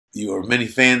Many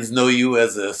fans know you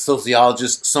as a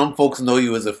sociologist. Some folks know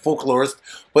you as a folklorist.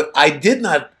 But I did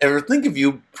not ever think of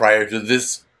you prior to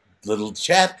this little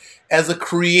chat as a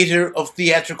creator of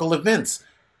theatrical events.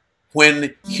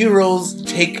 When Heroes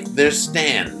Take Their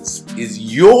Stands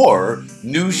is your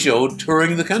new show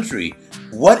touring the country.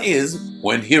 What is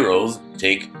When Heroes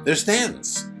Take Their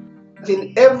Stands?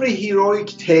 In every heroic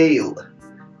tale,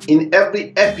 in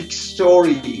every epic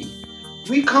story,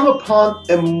 we come upon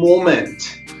a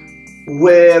moment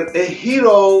where a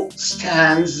hero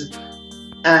stands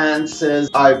and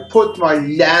says, I put my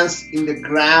lance in the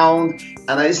ground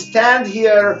and I stand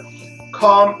here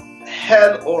come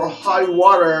hell or high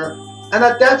water. And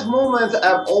at that moment,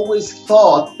 I've always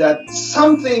thought that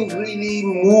something really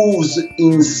moves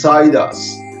inside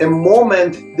us, a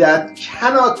moment that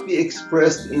cannot be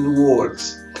expressed in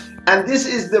words. And this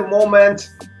is the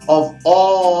moment of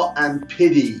awe and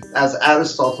pity, as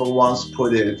Aristotle once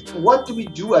put it. What do we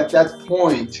do at that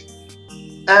point?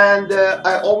 And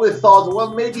I always thought,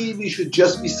 well, maybe we should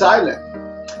just be silent.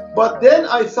 But then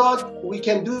I thought we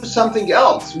can do something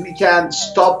else. We can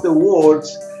stop the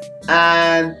words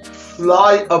and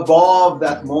fly above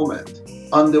that moment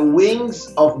on the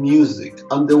wings of music,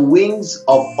 on the wings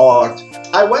of art.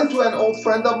 I went to an old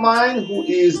friend of mine who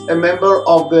is a member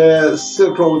of the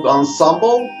Silk Road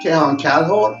Ensemble, Kehan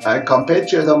Kalhor, a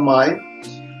compatriot of mine,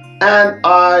 and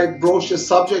I broached the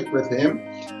subject with him,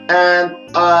 and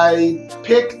I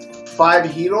picked 5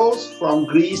 heroes from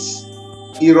Greece,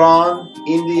 Iran,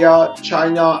 India,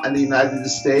 China, and the United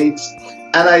States,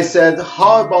 and I said,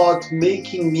 how about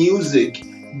making music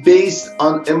based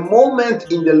on a moment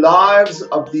in the lives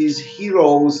of these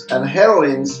heroes and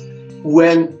heroines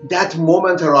when that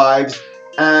moment arrives,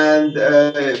 and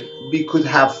we could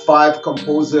have 5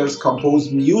 composers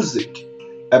compose music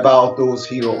about those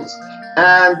heroes.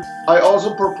 And I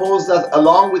also proposed that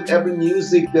along with every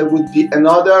music there would be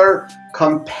another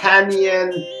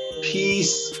companion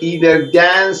piece, either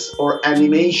dance or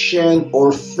animation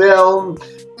or film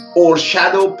or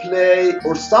shadow play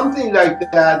or something like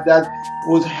that, that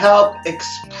would help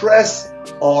express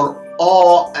our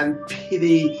awe and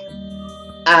pity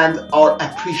and our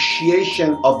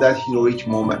appreciation of that heroic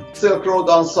moment. Silk Road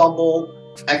Ensemble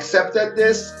accepted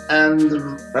this and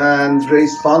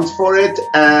raised funds for it,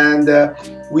 and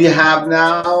we have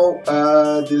now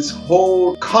this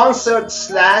whole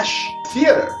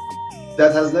concert/theater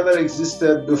that has never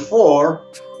existed before,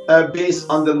 based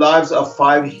on the lives of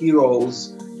 5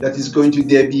 heroes, that is going to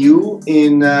debut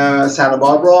in Santa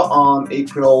Barbara on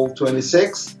April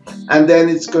 26th. And then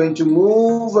it's going to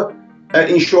move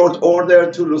in short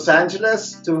order to Los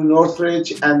Angeles, to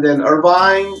Northridge, and then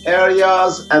Irvine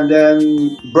areas, and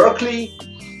then Berkeley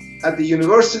at the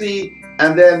university.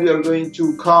 And then we are going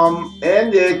to come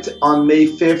end it on May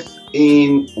 5th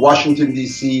in Washington,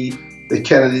 D.C., the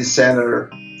Kennedy Center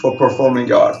for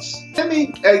Performing Arts. Let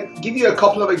me give you a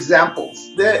couple of examples.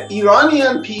 The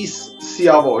Iranian piece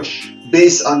Siyavash,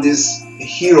 based on this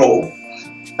hero,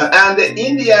 and the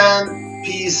Indian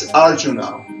piece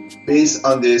Arjuna, based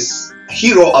on this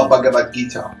hero of Bhagavad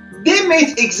Gita. They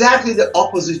made exactly the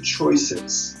opposite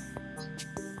choices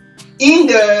in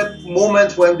the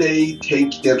moment when they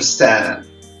take their stand.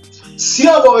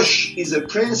 Siyavash is a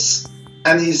prince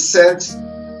and he's sent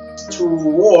to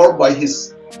war by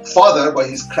his father, by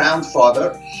his crowned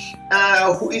father,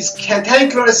 who is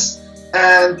cantankerous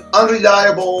and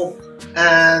unreliable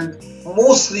and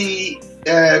mostly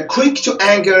quick to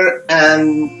anger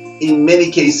and in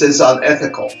many cases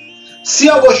unethical.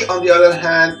 Siyavash, on the other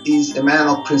hand, is a man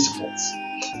of principles,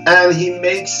 and he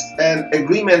makes an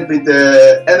agreement with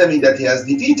the enemy that he has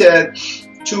defeated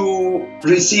to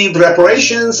receive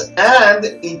reparations and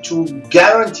to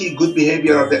guarantee good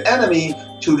behavior of the enemy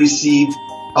to receive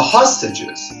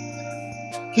hostages.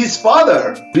 His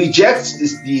father rejects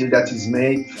this deal that is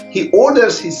made. He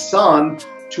orders his son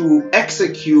to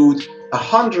execute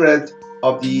 100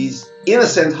 of these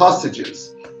innocent hostages.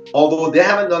 Although they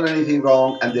haven't done anything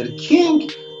wrong and their king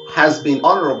has been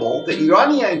honorable, the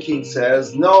Iranian king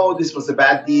says, no, this was a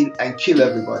bad deal and kill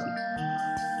everybody.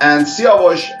 And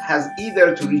Siyavash has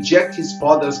either to reject his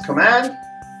father's command,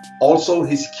 also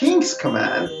his king's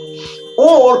command,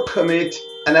 or commit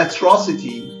an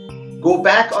atrocity, go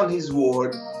back on his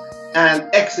word, and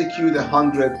execute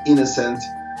 100 innocent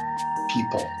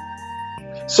people.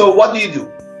 So what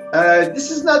do? This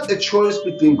is not a choice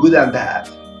between good and bad.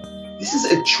 This is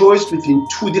a choice between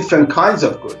 2 different kinds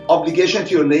of good. Obligation to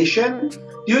your nation.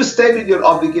 Do you stay with your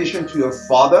obligation to your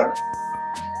father?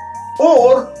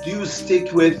 Or do you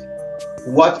stick with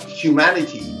what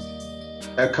humanity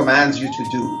commands you to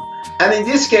do? And in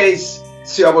this case,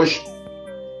 Siyavash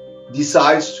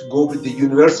decides to go with the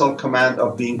universal command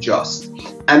of being just.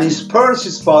 And he spurns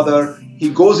his father, he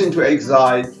goes into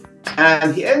exile,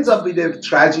 and he ends up with a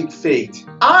tragic fate.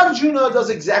 Arjuna does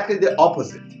exactly the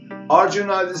opposite.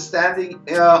 Arjuna is standing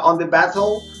on the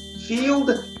battlefield,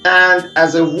 and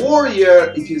as a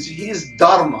warrior, it is his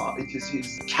dharma, it is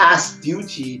his caste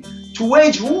duty to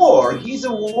wage war. He's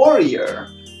a warrior,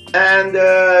 and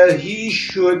he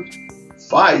should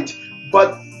fight.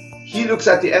 But he looks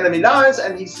at the enemy lines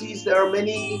and he sees there are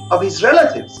many of his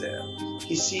relatives there.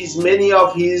 He sees many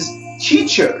of his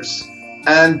teachers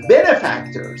and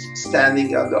benefactors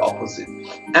standing on the opposite.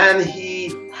 And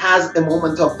he has a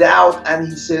moment of doubt and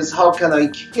he says, how can I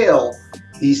kill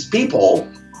these people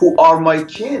who are my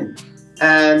kin?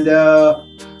 And,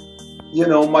 you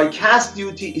know, my caste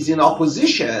duty is in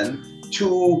opposition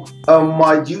to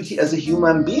my duty as a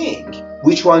human being.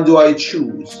 Which one do I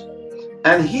choose?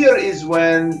 And here is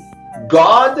when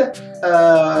God,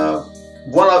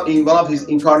 in one of his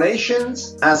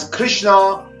incarnations, as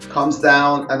Krishna, comes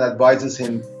down and advises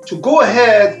him to go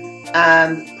ahead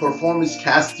and perform his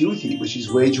caste duty, which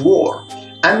is wage war,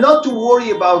 and not to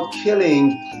worry about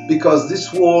killing, because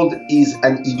this world is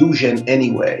an illusion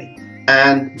anyway.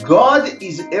 And God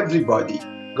is everybody.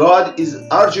 God is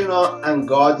Arjuna and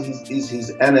God is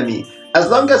his enemy. As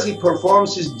long as he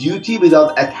performs his duty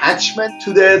without attachment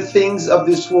to the things of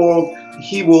this world,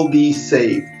 he will be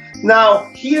saved. Now,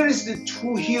 here is the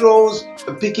two heroes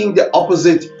picking the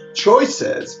opposite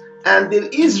choices, and there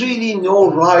is really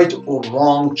no right or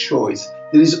wrong choice.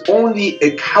 There is only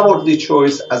a cowardly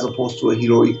choice as opposed to a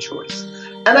heroic choice.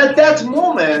 And at that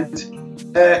moment,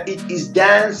 it is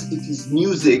dance, it is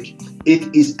music,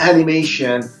 it is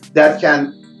animation that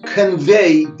can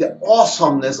convey the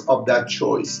awesomeness of that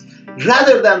choice.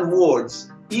 Rather than words,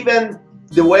 even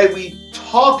the way we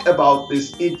talk about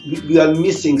this, we are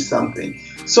missing something.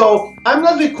 So I'm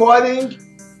not requiring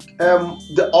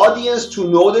the audience to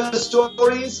know the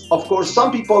stories. Of course,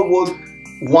 some people would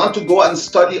want to go and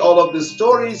study all of the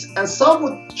stories, and some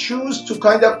would choose to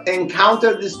kind of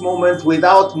encounter this moment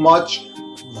without much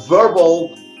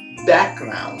verbal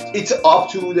background. It's up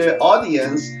to the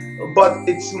audience, but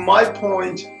it's my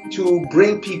point to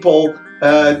bring people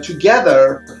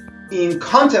together in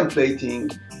contemplating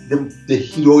the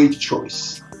heroic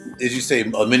choice. As you say,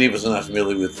 many of us are not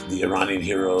familiar with the Iranian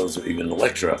heroes or even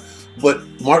Elektra, but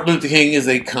Martin Luther King is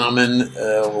a common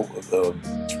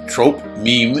trope,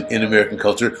 meme in American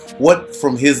culture. What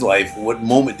from his life, what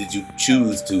moment did you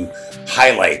choose to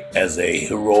highlight as a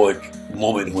heroic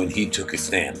moment when he took a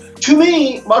stand? To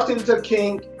me, Martin Luther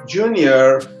King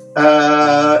Jr.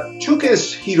 Took a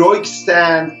heroic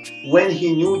stand when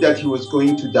he knew that he was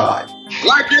going to die.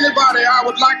 Like anybody, I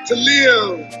would like to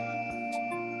live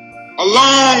a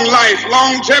long life.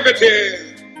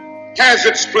 Longevity has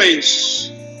its place.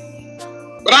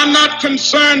 But I'm not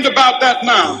concerned about that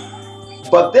now.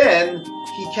 But then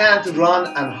he can't run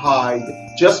and hide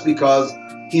just because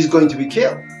he's going to be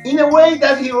killed. In a way,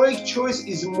 that heroic choice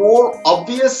is more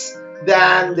obvious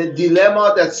than the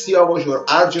dilemma that Siyavash or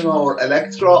Arjuna or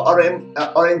Elektra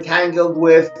are entangled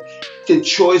with, the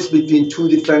choice between two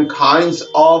different kinds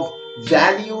of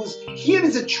values. Here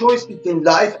is a choice between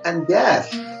life and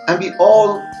death, and we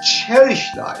all cherish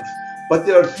life, but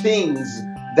there are things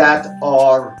that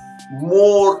are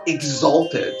more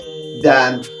exalted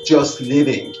than just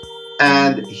living.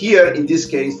 And here, in this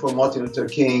case, for Martin Luther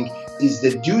King, is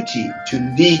the duty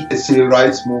to lead the civil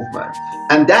rights movement.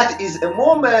 And that is a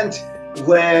moment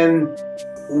when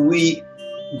we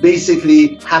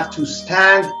basically have to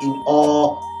stand in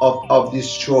awe of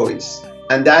this choice.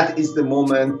 And that is the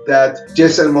moment that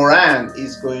Jason Moran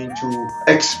is going to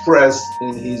express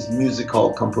in his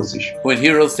musical composition. When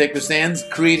Heroes Take Their Stands,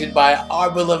 created by our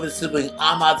beloved sibling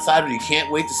Ahmad Sadri. Can't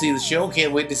wait to see the show.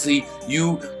 Can't wait to see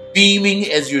you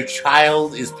beaming as your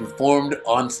child is performed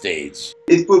on stage.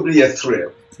 It will be a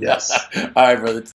thrill, yes. All right, brother.